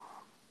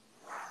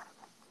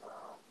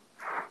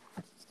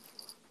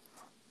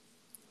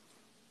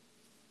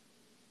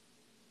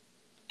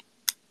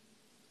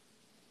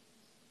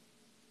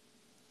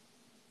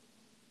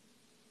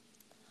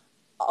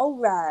All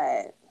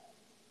right.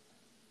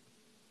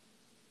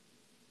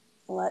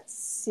 Let's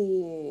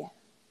see.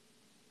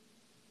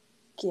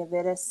 Give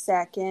it a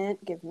second.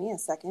 Give me a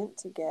second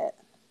to get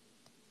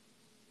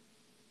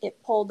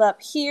it pulled up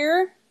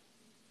here.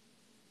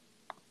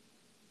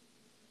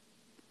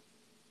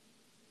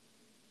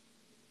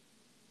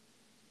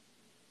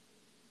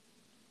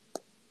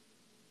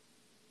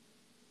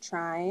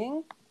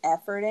 Trying,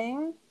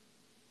 efforting.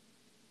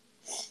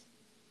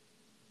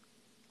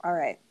 All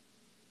right.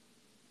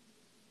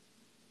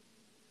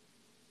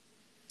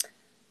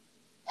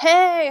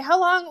 Hey, how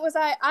long was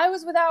I? I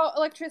was without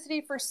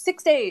electricity for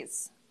 6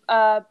 days,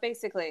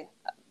 basically.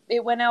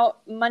 It went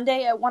out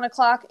Monday at 1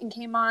 o'clock and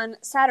came on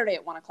Saturday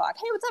at 1 o'clock.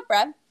 Hey, what's up,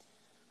 Brad?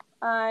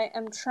 I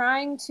am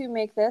trying to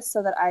make this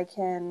so that I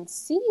can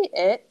see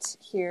it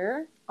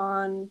here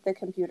on the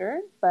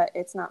computer, but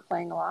it's not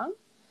playing along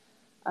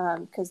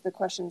because the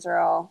questions are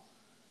all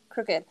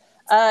crooked.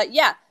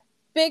 Yeah,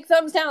 big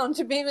thumbs down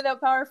to being without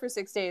power for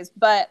 6 days,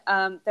 but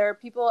there are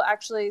people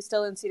actually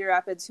still in Cedar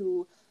Rapids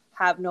who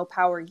have no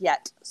power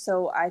yet.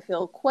 So I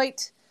feel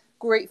quite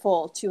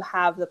grateful to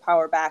have the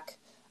power back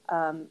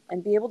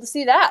and be able to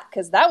see that,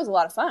 because that was a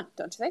lot of fun,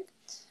 don't you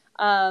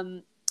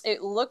think?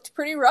 It looked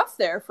pretty rough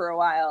there for a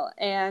while,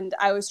 and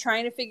I was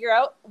trying to figure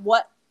out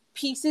what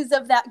pieces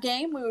of that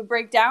game we would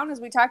break down as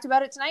we talked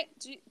about it tonight.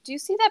 Do you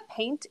see that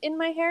paint in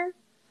my hair?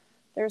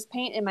 There's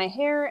paint in my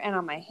hair and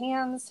on my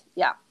hands.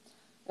 Yeah,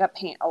 I got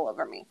paint all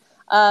over me.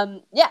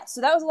 Yeah,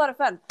 so that was a lot of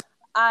fun.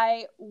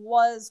 I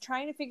was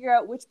trying to figure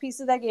out which piece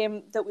of that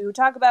game that we would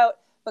talk about,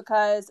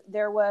 because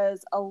there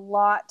was a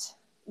lot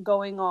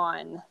going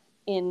on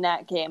in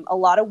that game, a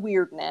lot of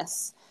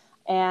weirdness.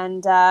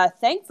 And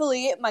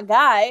thankfully, my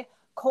guy,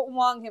 Colton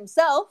Wong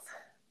himself,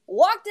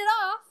 walked it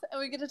off,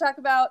 and we get to talk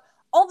about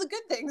all the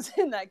good things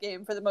in that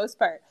game for the most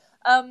part.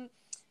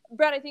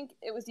 Brett, I think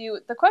it was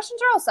you. The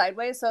questions are all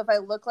sideways, so if I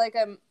look like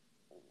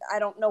I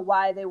don't know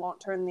why they won't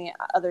turn the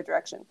other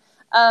direction.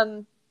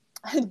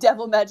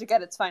 Devil magic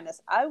at its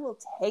finest. I will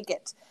take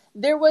it.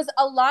 There was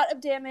a lot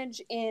of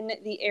damage in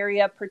the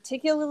area,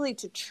 particularly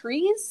to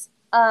trees,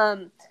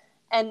 and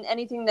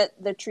anything that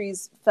the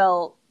trees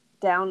fell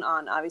down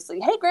on, obviously.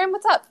 Hey, Graham,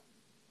 what's up?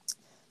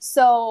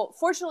 So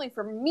fortunately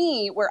for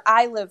me, where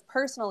I live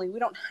personally, we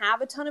don't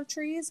have a ton of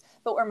trees,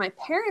 but where my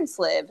parents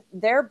live,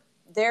 their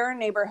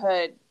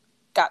neighborhood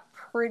got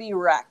pretty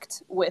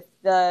wrecked with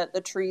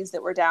the trees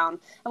that were down.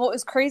 And what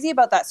was crazy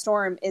about that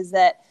storm is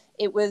that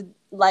it would,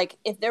 like,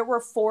 if there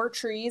were 4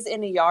 trees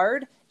in a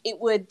yard,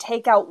 it would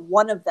take out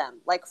one of them,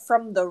 like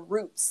from the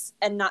roots,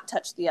 and not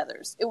touch the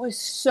others. It was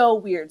so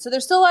weird. So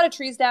there's still a lot of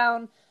trees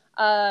down.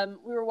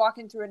 We were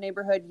walking through a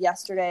neighborhood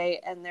yesterday,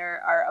 and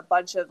there are a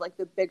bunch of like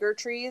the bigger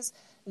trees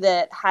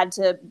that had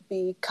to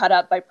be cut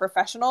up by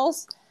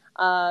professionals.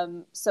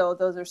 So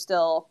those are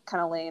still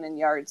kind of laying in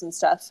yards and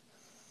stuff.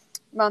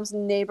 Mom's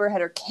neighbor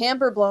had her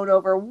camper blown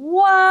over.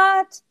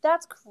 What?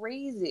 That's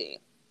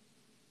crazy.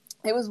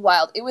 It was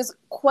wild. It was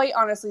quite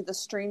honestly the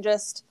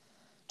strangest,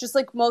 just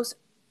like most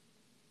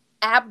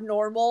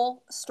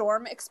abnormal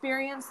storm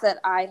experience that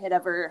I had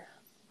ever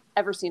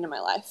seen in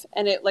my life.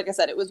 And it, like I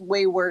said, it was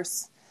way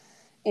worse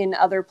in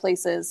other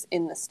places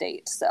in the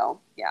state. So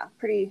yeah,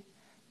 pretty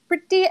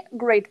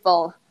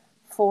grateful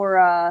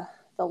for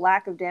the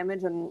lack of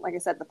damage and, like I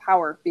said, the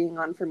power being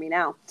on for me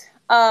now.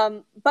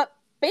 But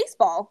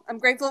baseball, I'm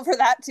grateful for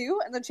that too,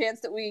 and the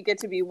chance that we get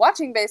to be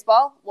watching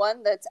baseball.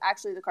 One, that's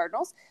actually the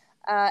Cardinals,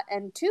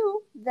 and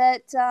two,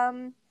 that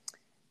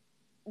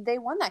they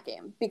won that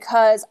game,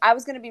 because I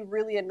was going to be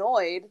really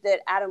annoyed that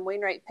Adam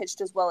Wainwright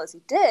pitched as well as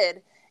he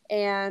did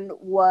and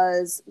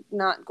was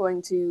not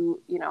going to,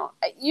 you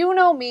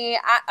know me,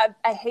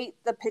 I hate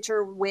the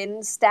pitcher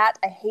win stat.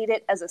 I hate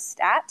it as a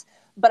stat,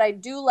 but I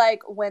do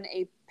like when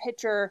a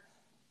pitcher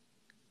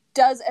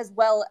does as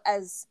well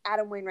as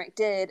Adam Wainwright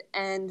did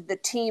and the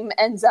team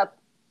ends up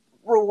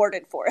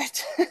rewarded for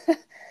it.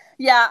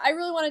 Yeah, I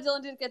really wanted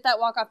Dylan to get that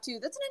walk-off too.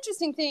 That's an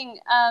interesting thing.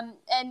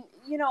 And,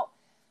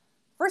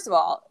 first of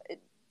all,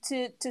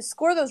 to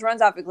score those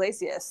runs off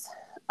Iglesias,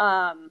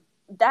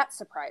 that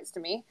surprised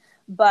me.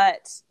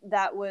 But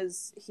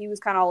he was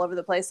kind of all over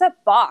the place.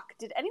 That balk,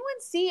 did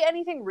anyone see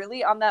anything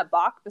really on that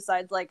balk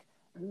besides like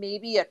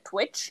maybe a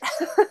twitch?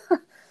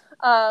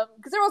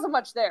 Because there wasn't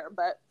much there,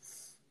 but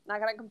not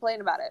going to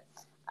complain about it.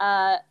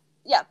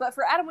 Yeah, but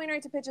for Adam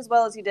Wainwright to pitch as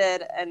well as he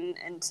did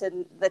and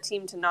to the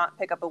team to not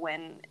pick up a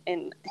win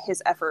in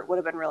his effort would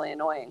have been really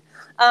annoying.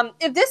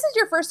 If this is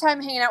your first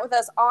time hanging out with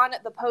us on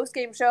the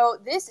post-game show,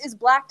 this is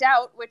Blacked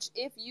Out, which,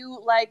 if you,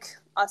 like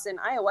us in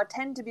Iowa,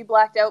 tend to be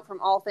blacked out from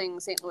all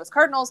things St. Louis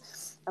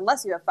Cardinals,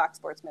 unless you have Fox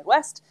Sports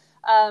Midwest.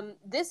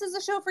 This is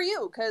a show for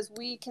you, because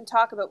we can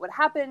talk about what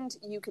happened.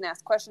 You can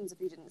ask questions if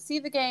you didn't see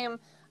the game,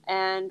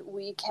 and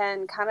we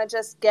can kind of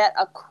just get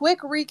a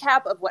quick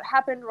recap of what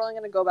happened. We're only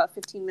going to go about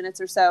 15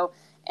 minutes or so,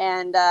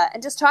 and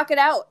just talk it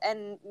out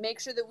and make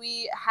sure that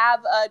we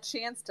have a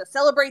chance to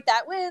celebrate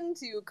that win,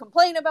 to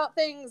complain about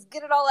things,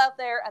 get it all out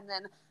there, and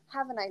then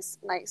have a nice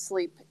night's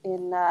sleep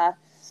in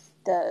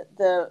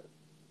the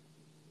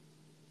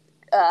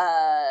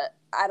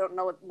I don't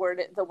know what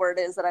the word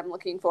is that I'm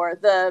looking for.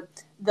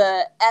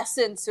 The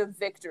essence of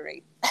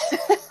victory.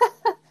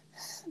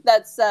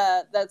 That's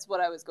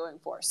what I was going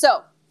for.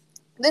 So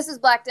this is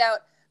Blacked Out,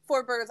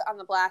 4 Birds on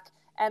the Black.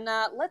 And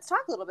let's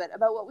talk a little bit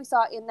about what we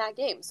saw in that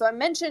game. So I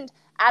mentioned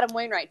Adam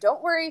Wainwright.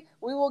 Don't worry,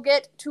 we will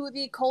get to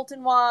the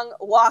Colton Wong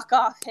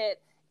walk-off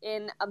hit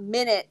in a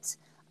minute.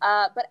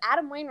 But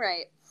Adam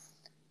Wainwright,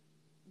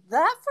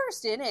 that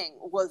first inning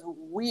was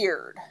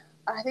weird.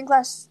 I think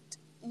last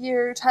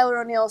year Tyler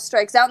O'Neill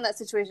strikes out in that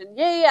situation.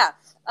 Yeah.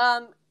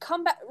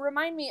 Come back.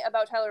 Remind me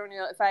about Tyler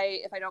O'Neill if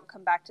I don't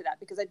come back to that,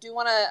 because I do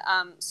want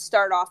to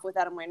start off with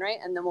Adam Wainwright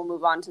and then we'll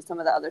move on to some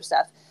of the other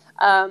stuff.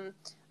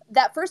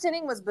 That first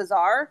inning was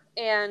bizarre,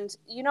 and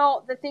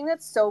the thing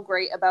that's so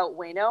great about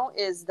Waino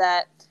is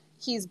that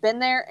he's been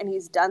there and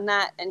he's done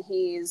that, and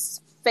he's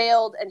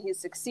failed and he's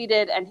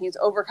succeeded and he's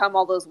overcome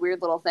all those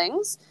weird little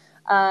things,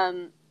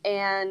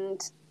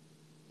 and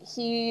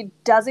he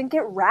doesn't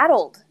get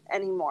rattled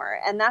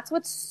anymore, and that's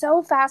what's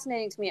so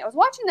fascinating to me. I was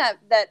watching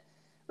that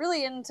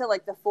really into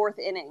like the 4th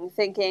inning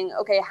thinking,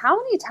 okay, how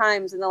many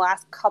times in the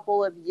last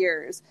couple of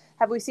years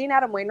have we seen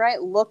Adam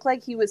Wainwright look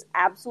like he was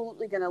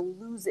absolutely going to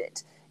lose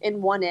it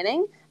in one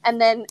inning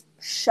and then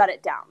shut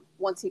it down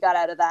once he got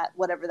out of that,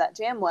 whatever that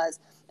jam was.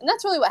 And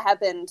that's really what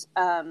happened.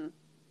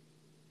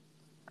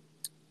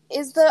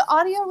 Is the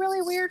audio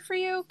really weird for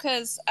you?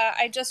 Because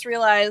I just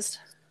realized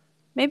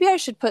maybe I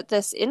should put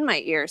this in my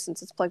ear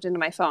since it's plugged into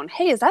my phone.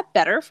 Hey, is that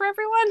better for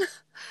everyone?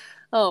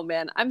 Oh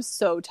man, I'm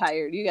so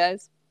tired, you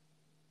guys.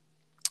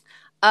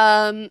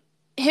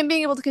 Him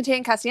being able to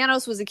contain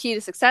Castellanos was a key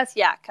to success.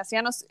 Yeah,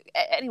 Castellanos,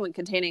 anyone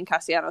containing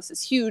Castellanos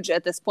is huge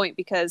at this point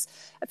because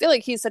I feel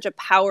like he's such a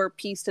power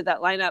piece to that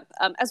lineup,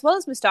 as well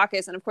as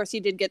Moustakas. And of course, he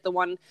did get the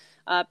one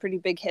pretty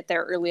big hit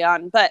there early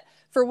on. But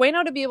for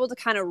Waino to be able to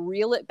kind of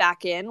reel it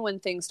back in when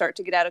things start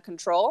to get out of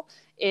control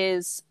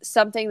is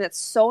something that's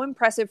so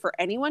impressive for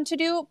anyone to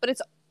do. But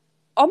it's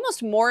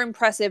almost more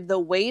impressive the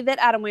way that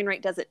Adam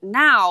Wainwright does it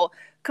now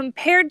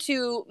compared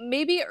to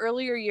maybe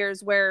earlier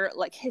years where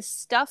like his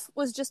stuff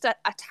was just a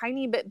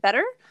tiny bit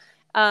better,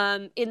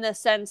 in the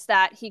sense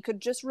that he could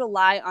just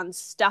rely on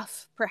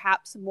stuff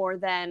perhaps more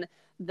than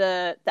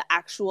the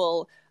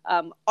actual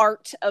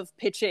art of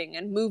pitching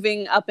and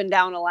moving up and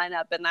down a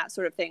lineup and that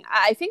sort of thing.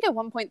 I think at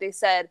one point they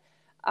said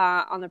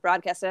on the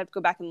broadcast, I have to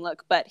go back and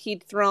look, but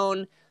he'd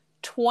thrown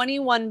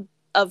 21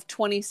 of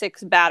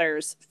 26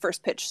 batters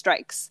first pitch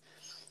strikes.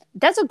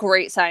 That's a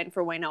great sign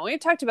for Waino. We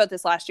talked about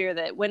this last year,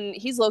 that when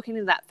he's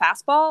locating that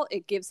fastball,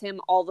 it gives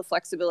him all the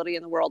flexibility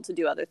in the world to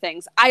do other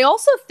things. I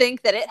also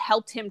think that it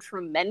helped him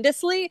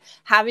tremendously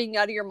having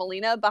Yadier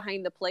Molina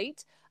behind the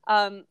plate.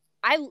 I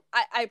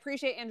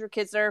appreciate Andrew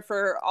Knizner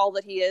for all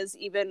that he is,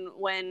 even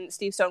when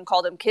Steve Stone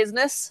called him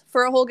Kisness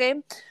for a whole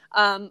game.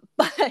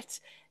 But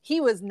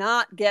he was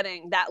not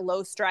getting that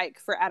low strike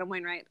for Adam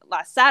Wainwright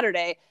last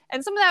Saturday.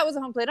 And some of that was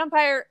a home plate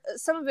umpire.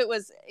 Some of it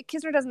was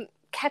Knizner doesn't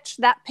catch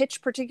that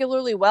pitch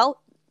particularly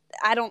well.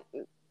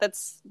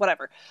 That's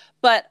whatever.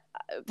 But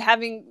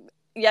having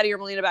Yadier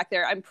Molina back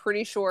there, I'm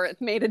pretty sure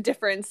it made a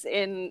difference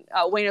in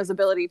Waino's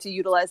ability to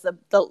utilize the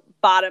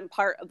bottom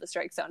part of the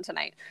strike zone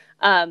tonight.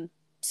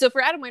 So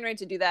for Adam Wainwright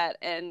to do that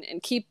and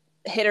keep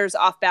hitters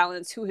off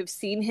balance who have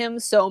seen him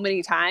so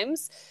many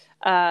times,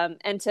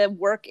 and to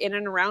work in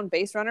and around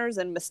base runners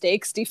and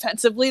mistakes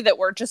defensively that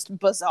were just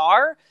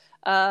bizarre,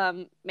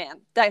 man,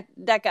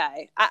 that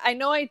guy. I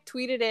know I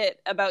tweeted it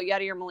about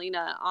Yadier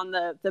Molina on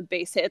the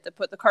base hit that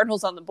put the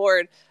Cardinals on the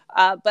board,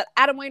 but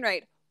Adam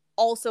Wainwright,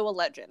 also a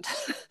legend.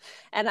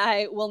 And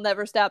I will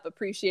never stop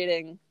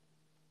appreciating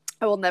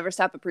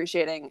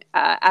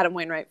Adam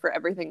Wainwright for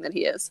everything that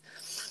he is.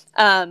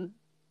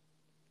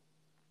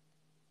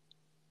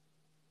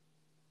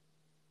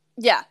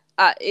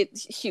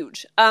 It's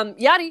huge.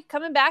 Yadi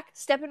coming back,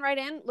 stepping right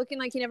in, looking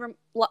like he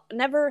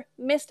never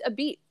missed a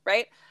beat,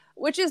 right?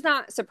 Which is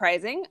not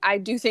surprising. I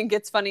do think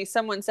it's funny.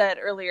 Someone said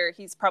earlier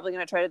he's probably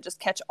going to try to just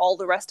catch all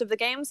the rest of the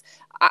games.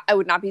 I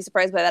would not be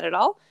surprised by that at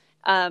all.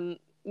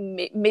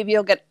 Maybe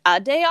he'll get a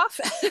day off,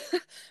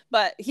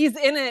 but he's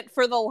in it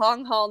for the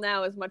long haul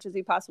now as much as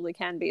he possibly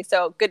can be.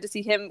 So good to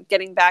see him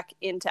getting back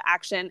into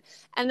action.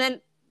 And then,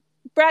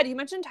 Brad, you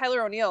mentioned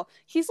Tyler O'Neill.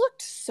 He's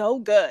looked so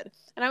good.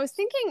 And I was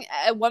thinking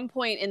at one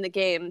point in the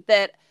game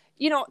that,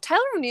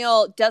 Tyler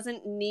O'Neill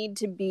doesn't need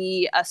to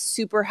be a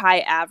super high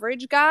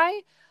average guy,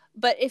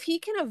 but if he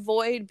can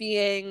avoid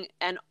being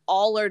an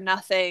all or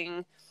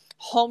nothing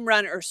home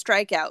run or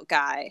strikeout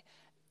guy,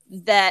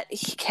 that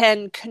he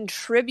can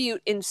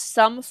contribute in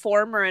some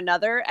form or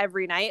another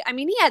every night. I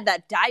mean, he had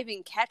that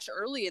diving catch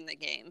early in the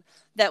game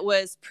that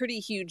was pretty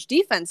huge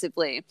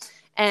defensively.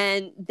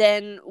 And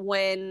then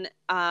when,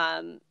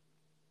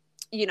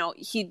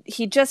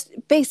 he just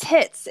base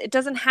hits. It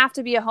doesn't have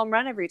to be a home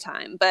run every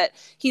time, but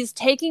he's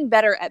taking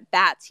better at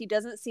bats. He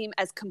doesn't seem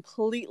as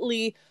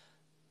completely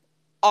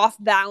off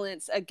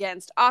balance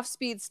against off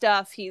speed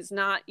stuff. He's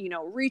not,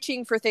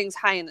 reaching for things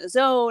high in the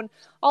zone.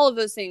 All of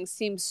those things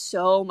seem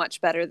so much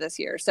better this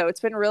year. So it's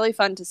been really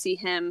fun to see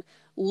him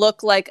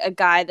look like a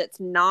guy that's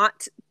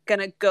not going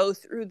to go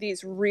through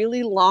these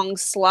really long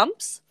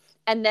slumps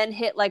and then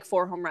hit like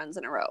 4 home runs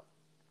in a row.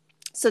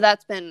 So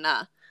that's been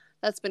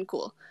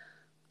cool.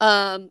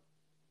 Hey,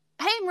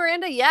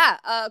 Miranda. Yeah.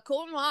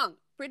 Colton Wong.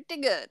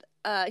 Pretty good.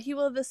 He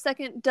will have the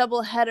second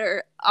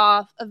doubleheader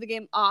of the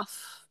game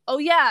off. Oh,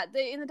 yeah,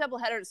 in the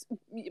doubleheaders,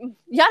 Yadi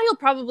will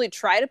probably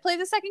try to play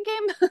the second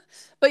game,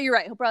 but you're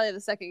right. He'll probably have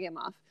the second game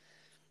off.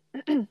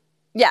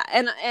 Yeah,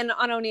 and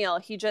on O'Neill,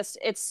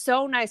 it's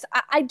so nice.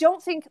 I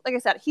don't think, like I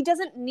said, he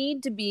doesn't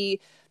need to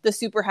be the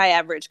super high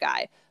average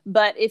guy,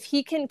 but if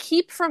he can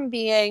keep from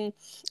being,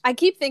 I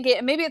keep thinking,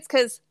 and maybe it's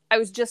because I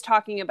was just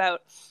talking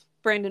about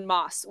Brandon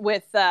Moss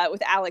with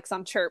Alex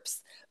on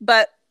Chirps,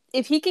 but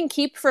if he can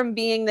keep from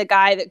being the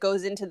guy that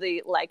goes into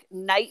the like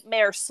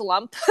nightmare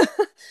slump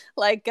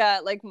like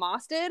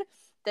Moss did,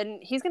 then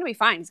he's going to be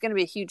fine. He's going to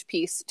be a huge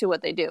piece to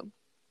what they do.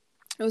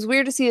 It was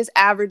weird to see his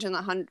average in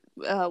the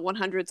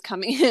 100s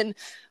coming in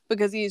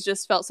because he's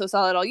just felt so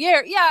solid all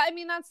year. Yeah, I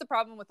mean, that's the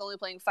problem with only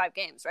playing 5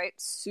 games, right?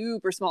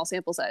 Super small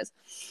sample size.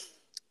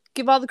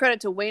 Give all the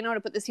credit to Waino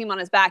to put this team on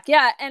his back.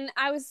 Yeah, and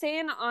I was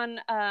saying on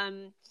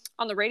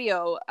the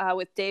radio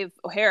with Dave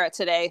O'Hara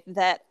today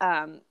that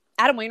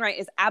Adam Wainwright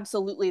is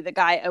absolutely the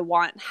guy I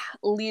want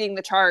leading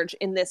the charge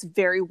in this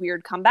very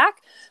weird comeback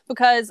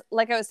because,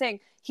 like I was saying,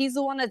 he's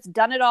the one that's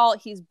done it all.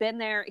 He's been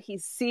there.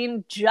 He's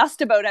seen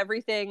just about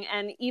everything.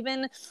 And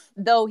even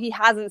though he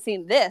hasn't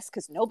seen this,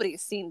 because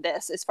nobody's seen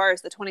this as far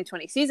as the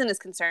 2020 season is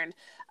concerned,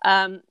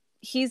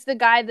 he's the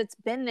guy that's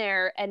been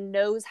there and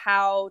knows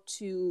how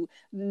to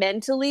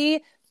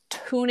mentally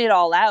tune it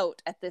all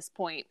out at this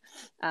point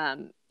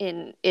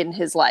in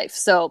his life.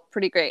 So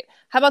pretty great.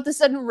 How about the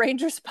sudden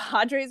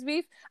Rangers-Padres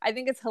beef? I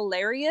think it's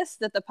hilarious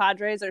that the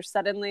Padres are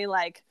suddenly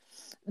like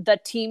the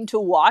team to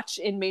watch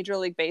in Major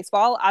League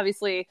Baseball.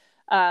 Obviously,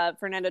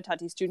 Fernando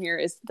Tatis Jr.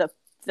 is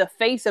the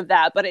face of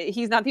that, but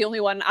he's not the only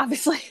one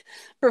obviously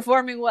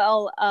performing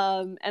well.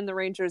 And the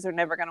Rangers are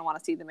never going to want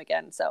to see them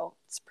again. So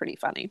it's pretty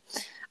funny.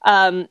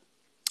 And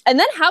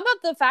then how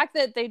about the fact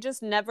that they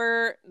just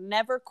never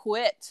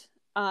quit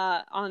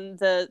on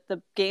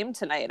the game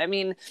tonight? I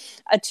mean,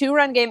 a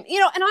 2-run game,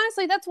 and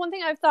honestly, that's one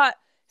thing I've thought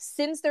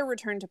since their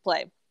return to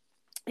play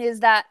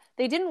is that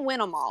they didn't win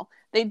them all.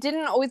 They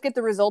didn't always get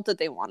the result that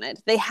they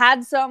wanted. They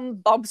had some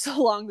bumps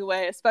along the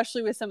way,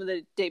 especially with some of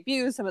the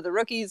debuts, some of the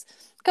rookies,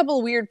 a couple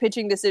of weird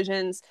pitching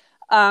decisions.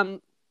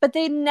 But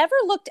they never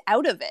looked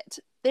out of it.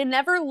 They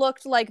never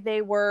looked like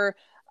they were,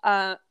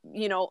 at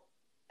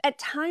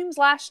times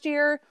last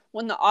year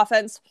when the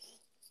offense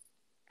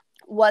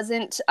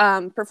wasn't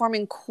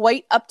performing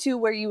quite up to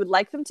where you would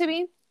like them to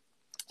be,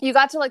 you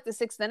got to like the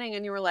 6th inning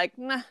and you were like,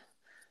 nah,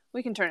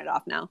 we can turn it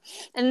off now.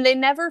 And they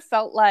never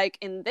felt like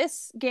in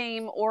this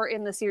game or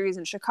in the series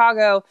in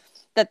Chicago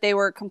that they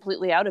were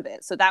completely out of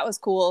it. So that was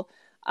cool.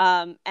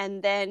 And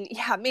then,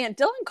 yeah, man,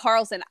 Dylan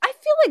Carlson, I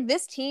feel like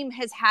this team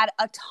has had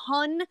a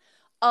ton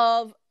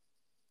of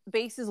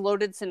bases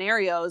loaded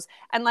scenarios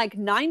and like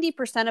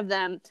 90% of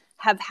them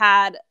have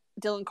had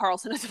Dylan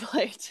Carlson at the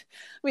plate.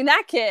 I mean,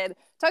 that kid,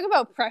 talk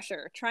about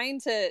pressure, trying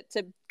to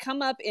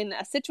come up in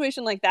a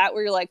situation like that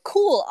where you're like,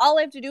 cool, all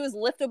I have to do is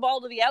lift a ball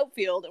to the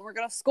outfield and we're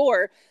going to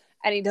score.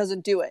 And he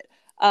doesn't do it.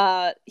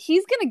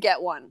 He's going to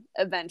get one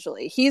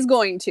eventually. He's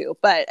going to.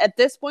 But at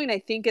this point, I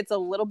think it's a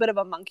little bit of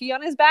a monkey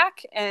on his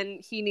back.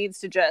 And he needs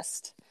to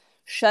just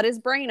shut his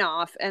brain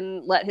off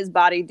and let his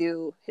body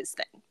do his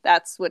thing.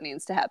 That's what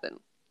needs to happen.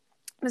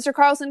 Mr.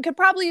 Carlson could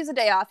probably use a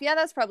day off. Yeah,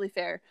 that's probably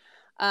fair.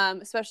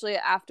 Especially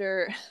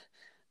after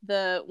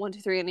the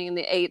 1-2-3 inning in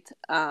the 8th.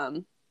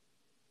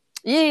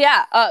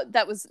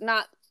 That was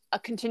not a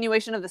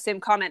continuation of the same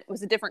comment. It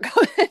was a different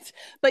comment.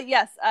 But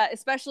yes,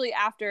 especially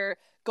after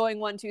going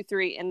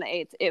 1-2-3 in the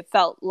 8th, it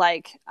felt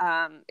like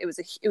it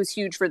was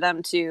huge for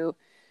them to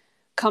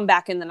come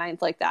back in the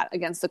 9th like that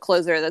against the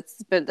closer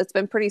that's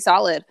been pretty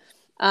solid.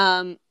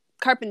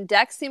 Carp and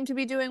Dex seem to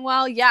be doing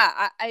well.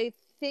 Yeah, I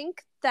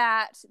think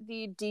that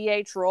the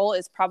DH role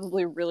is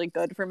probably really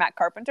good for Matt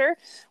Carpenter,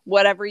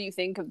 whatever you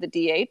think of the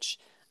DH.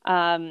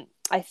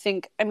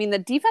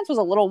 The defense was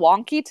a little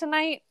wonky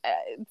tonight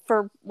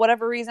for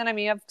whatever reason. I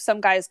mean, you have some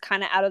guys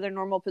kind of out of their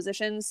normal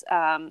positions,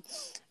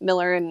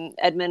 Miller and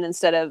Edman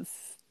instead of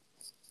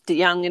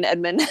DeYoung and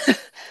Edman.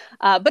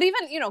 But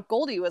even,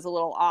 Goldie was a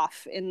little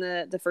off in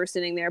the first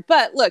inning there.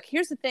 But look,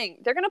 here's the thing.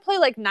 They're going to play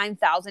like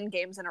 9,000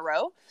 games in a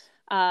row.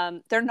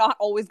 They're not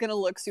always going to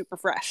look super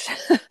fresh.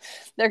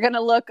 They're going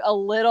to look a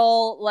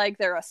little like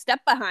they're a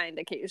step behind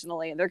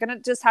occasionally. And they're going to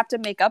just have to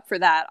make up for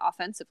that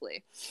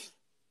offensively.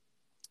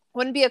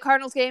 Wouldn't be a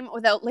Cardinals game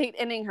without late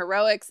inning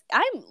heroics.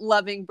 I'm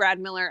loving Brad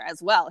Miller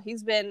as well.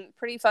 He's been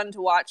pretty fun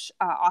to watch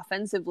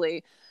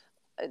offensively.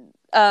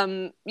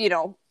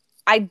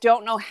 I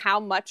don't know how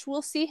much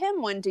we'll see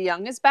him when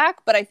DeJong is back,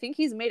 but I think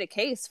he's made a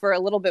case for a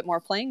little bit more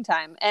playing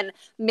time. And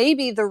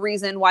maybe the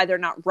reason why they're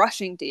not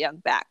rushing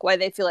DeJong back, why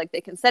they feel like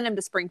they can send him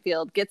to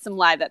Springfield, get some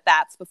live at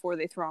bats before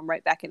they throw him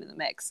right back into the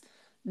mix.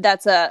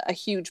 That's a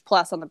huge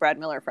plus on the Brad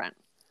Miller front.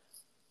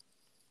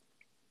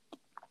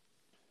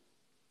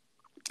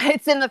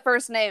 It's in the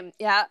first name.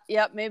 Yeah,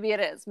 yep, maybe it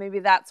is. Maybe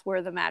that's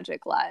where the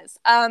magic lies.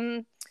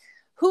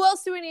 Who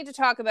else do we need to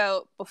talk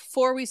about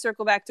before we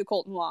circle back to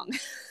Kolten Wong?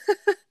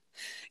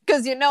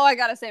 Because I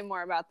got to say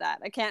more about that.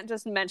 I can't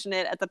just mention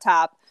it at the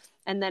top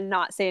and then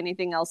not say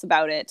anything else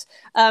about it.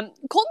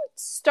 Kolten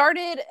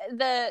started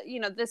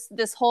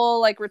this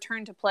whole like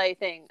return to play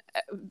thing.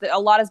 A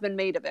lot has been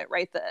made of it,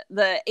 right?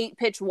 The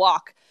 8-pitch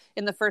walk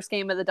in the first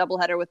game of the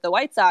doubleheader with the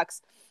White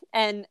Sox.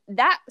 And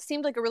that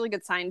seemed like a really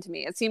good sign to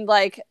me. It seemed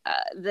like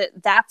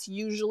that's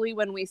usually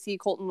when we see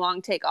Kolten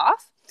Wong take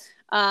off.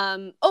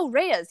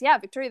 Reyes. Yeah,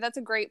 Victoria, that's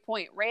a great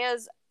point.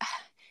 Reyes,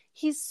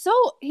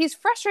 he's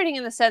frustrating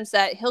in the sense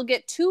that he'll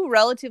get 2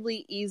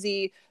 relatively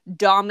easy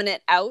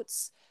dominant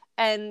outs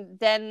and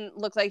then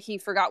look like he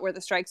forgot where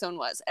the strike zone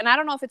was. And I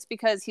don't know if it's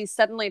because he's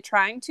suddenly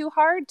trying too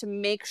hard to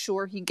make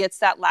sure he gets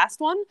that last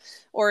one,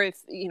 or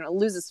if,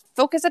 loses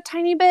focus a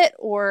tiny bit,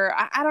 or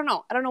I don't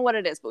know. I don't know what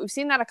it is, but we've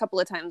seen that a couple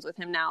of times with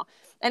him now.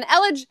 And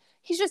Elledge,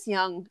 he's just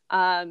young.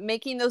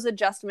 Making those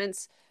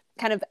adjustments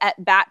kind of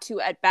at bat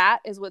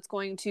is what's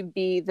going to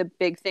be the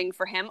big thing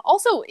for him.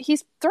 Also,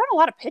 he's thrown a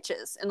lot of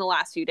pitches in the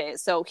last few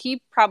days, so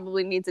he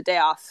probably needs a day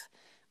off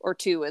or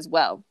 2 as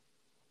well.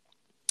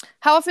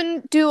 How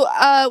often do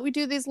we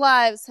do these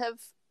lives?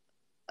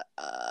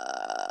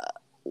 I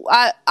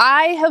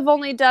have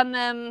only done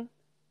them,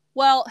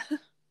 well,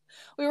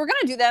 we were going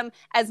to do them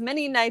as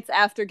many nights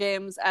after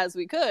games as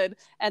we could,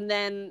 and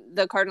then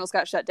the Cardinals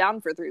got shut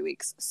down for 3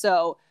 weeks.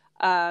 So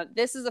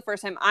this is the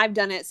first time I've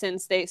done it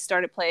since they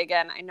started play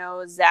again. I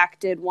know Zach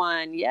did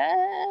one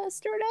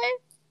yesterday,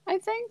 I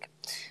think.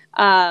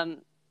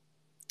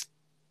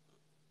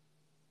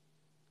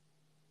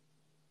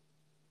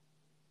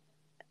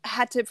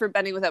 Hat tip for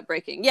bending without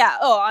breaking. Yeah.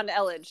 On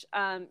Elledge.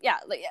 Yeah.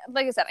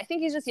 Like I said, I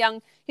think he's just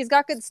young. He's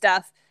got good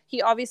stuff.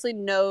 He obviously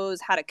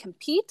knows how to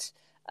compete.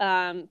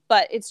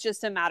 But it's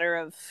just a matter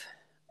of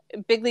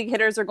big league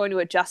hitters are going to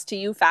adjust to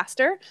you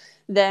faster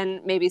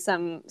than maybe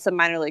some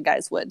minor league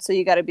guys would. So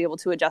you got to be able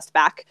to adjust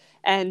back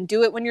and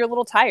do it when you're a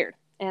little tired.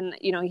 And,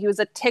 he was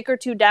a tick or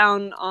 2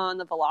 down on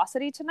the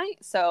velocity tonight.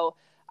 So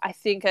I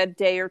think a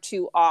day or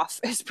 2 off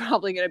is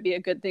probably going to be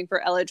a good thing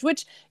for Elledge,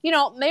 which,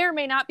 may or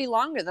may not be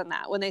longer than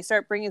that when they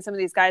start bringing some of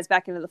these guys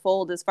back into the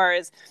fold, as far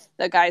as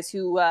the guys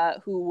who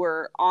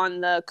were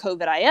on the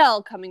COVID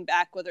IL coming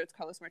back, whether it's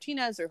Carlos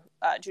Martinez or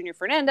Junior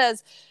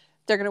Fernandez.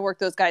 They're going to work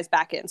those guys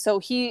back in.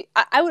 So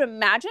I would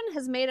imagine,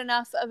 has made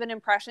enough of an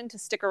impression to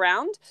stick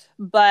around,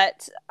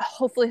 but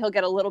hopefully he'll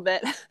get a little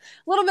bit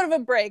of a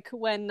break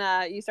when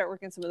you start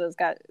working some of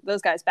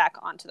those guys back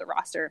onto the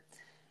roster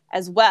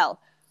as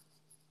well.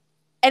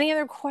 Any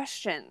other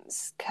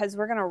questions? Because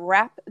we're going to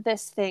wrap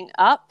this thing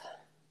up.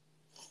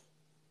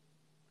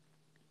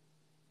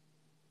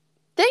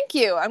 Thank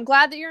you. I'm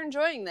glad that you're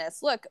enjoying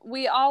this. Look,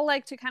 we all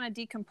like to kind of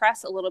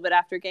decompress a little bit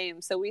after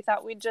games, so we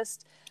thought we'd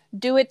just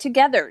do it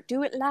together,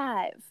 do it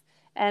live.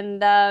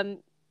 And I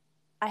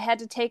had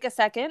to take a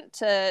second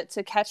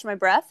to catch my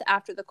breath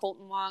after the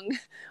Kolten Wong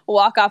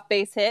walk-off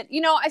base hit.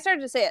 I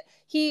started to say it.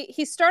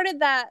 He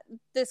started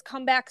this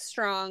comeback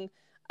strong,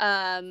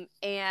 and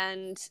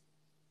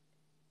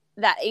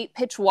that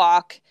 8-pitch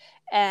walk,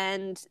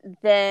 and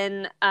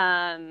then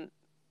kind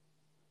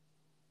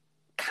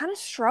of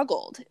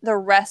struggled the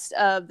rest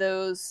of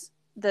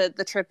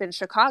the trip in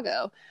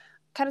Chicago.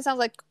 Kind of sounds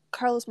like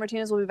Carlos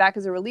Martinez will be back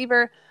as a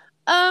reliever.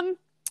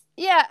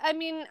 Yeah, I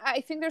mean,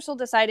 I think they're still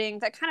deciding.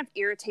 That kind of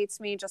irritates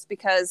me just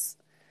because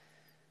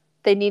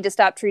they need to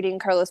stop treating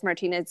Carlos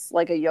Martinez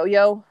like a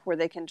yo-yo where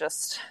they can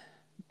just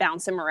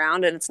bounce him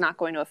around and it's not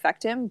going to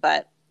affect him,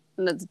 but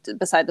that's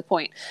beside the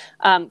point.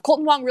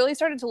 Kolten Wong really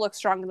started to look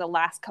strong in the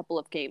last couple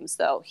of games,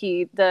 though.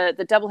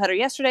 The doubleheader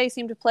yesterday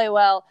seemed to play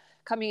well.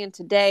 Coming in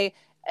today,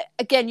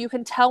 again, you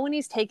can tell when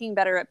he's taking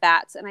better at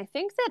bats, and I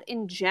think that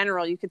in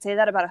general you could say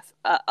that about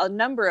a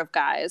number of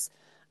guys,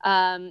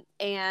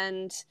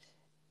 and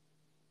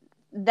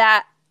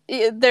that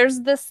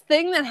there's this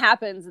thing that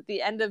happens at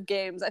the end of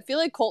games. I feel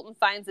like Kolten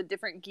finds a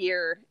different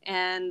gear,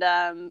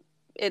 and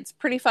it's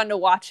pretty fun to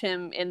watch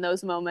him in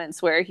those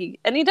moments where he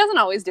doesn't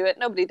always do it.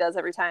 Nobody does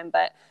every time,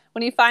 but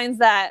when he finds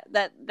that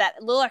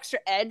little extra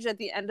edge at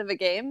the end of a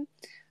game,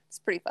 it's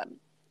pretty fun.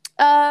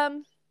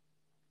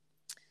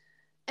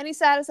 Any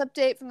status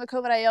update from the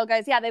COVID IL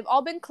guys? Yeah, they've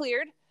all been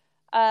cleared.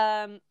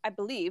 I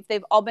believe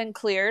they've all been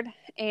cleared,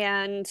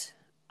 and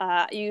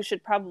you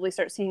should probably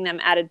start seeing them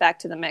added back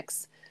to the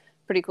mix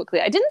pretty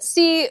quickly. I didn't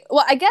see.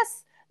 Well, I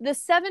guess the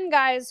 7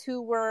 guys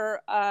who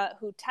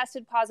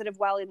tested positive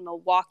while in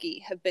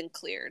Milwaukee have been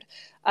cleared.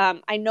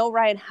 I know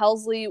Ryan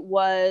Helsley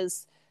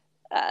was.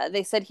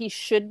 They said he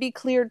should be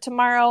cleared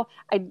tomorrow.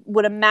 I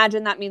would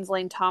imagine that means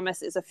Lane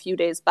Thomas is a few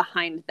days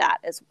behind that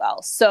as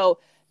well. So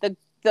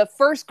the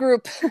first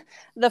group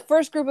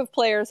of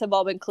players have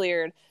all been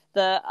cleared.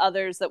 The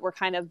others that were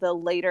kind of the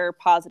later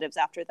positives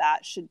after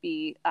that should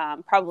be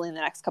probably in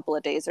the next couple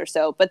of days or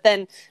so. But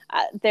then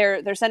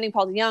they're sending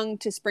Paul DeJong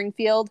to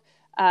Springfield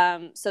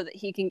so that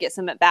he can get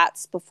some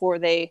at-bats before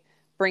they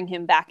bring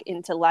him back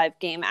into live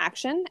game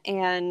action.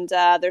 And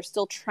they're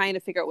still trying to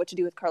figure out what to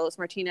do with Carlos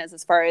Martinez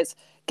as far as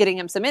getting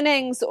him some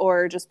innings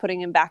or just putting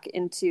him back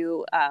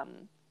into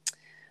the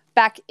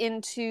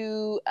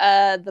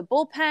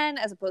bullpen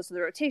as opposed to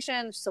the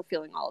rotation. Still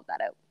feeling all of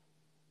that out.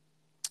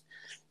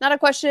 Not a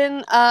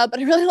question, but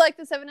I really like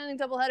the 7-inning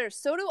doubleheaders.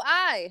 So do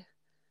I.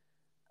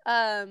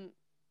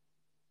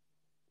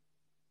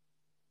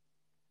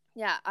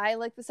 Yeah, I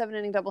like the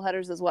 7-inning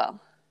doubleheaders as well.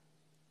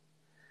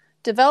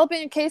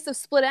 Developing a case of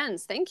split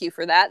ends. Thank you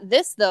for that.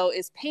 This, though,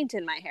 is paint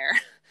in my hair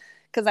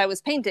because I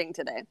was painting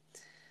today.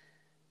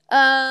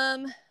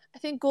 I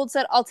think Gould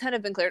said all 10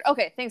 have been cleared.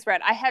 Okay, thanks, Brad.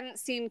 I hadn't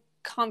seen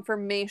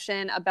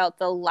confirmation about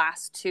the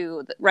last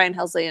two, Ryan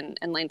Helsley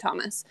and Lane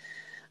Thomas.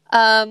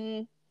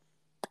 Dylan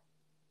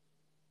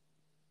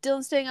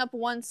staying up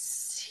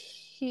once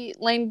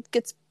Lane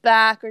gets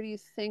back, or do you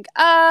think?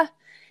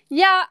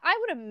 Yeah, I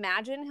would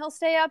imagine he'll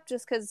stay up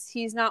just because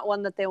he's not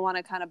one that they want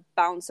to kind of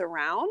bounce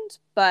around,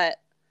 but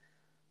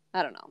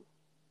I don't know.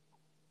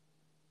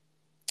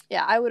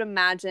 Yeah, I would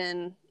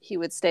imagine he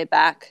would stay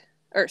back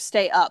or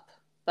stay up,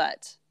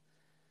 but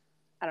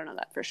I don't know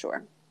that for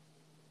sure.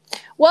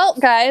 Well,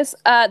 guys,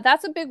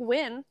 that's a big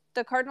win.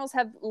 The Cardinals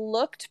have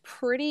looked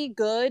pretty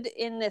good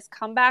in this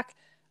comeback.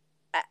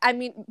 I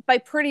mean, by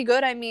pretty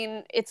good, I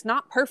mean it's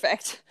not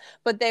perfect,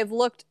 but they've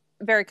looked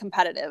very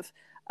competitive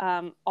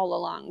all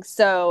along.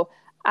 So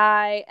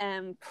I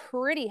am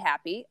pretty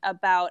happy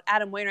about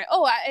Adam Wainwright.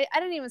 Oh, I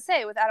didn't even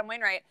say with Adam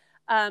Wainwright.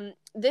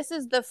 This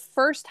is the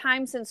first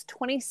time since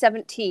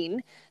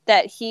 2017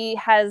 that he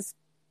has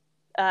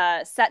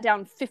sat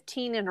down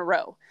 15 in a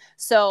row.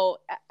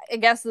 So I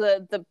guess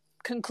the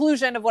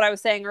conclusion of what I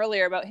was saying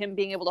earlier about him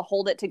being able to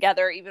hold it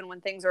together even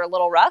when things are a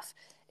little rough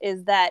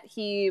is that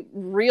he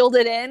reeled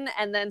it in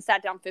and then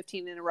sat down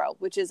 15 in a row,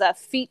 which is a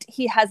feat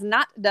he has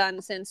not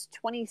done since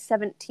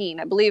 2017.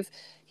 I believe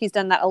he's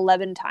done that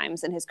 11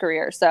 times in his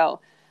career. So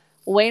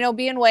Waino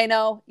being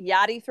Waino,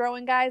 Yadi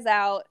throwing guys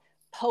out,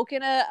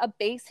 poking a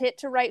base hit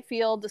to right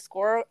field to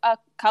score a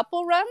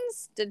couple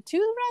runs. Did 2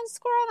 runs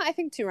score on that? I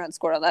think 2 runs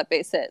scored on that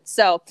base hit.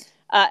 So,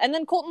 and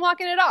then Colton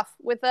walking it off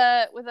with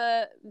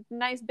a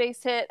nice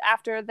base hit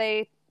after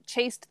they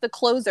chased the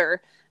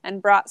closer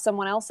and brought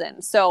someone else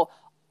in. So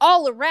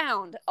all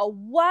around a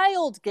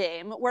wild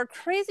game where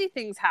crazy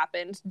things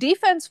happened.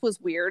 Defense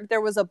was weird.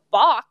 There was a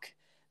balk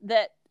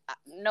that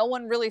no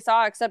one really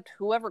saw except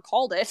whoever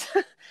called it.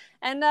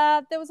 And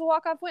there was a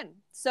walk-off win.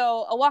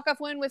 So a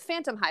walk-off win with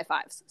phantom high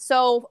fives.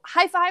 So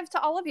high fives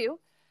to all of you.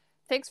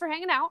 Thanks for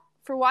hanging out,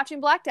 for watching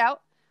Blacked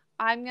Out.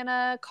 I'm going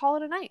to call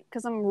it a night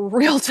because I'm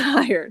real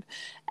tired.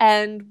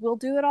 And we'll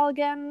do it all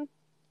again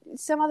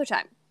some other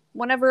time.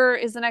 Whenever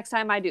is the next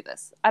time I do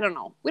this. I don't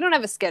know. We don't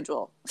have a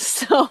schedule.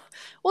 So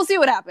we'll see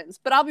what happens.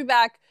 But I'll be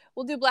back.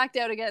 We'll do Blacked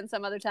Out again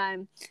some other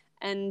time.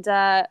 And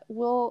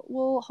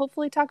we'll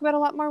hopefully talk about a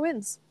lot more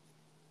wins.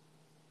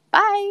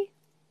 Bye.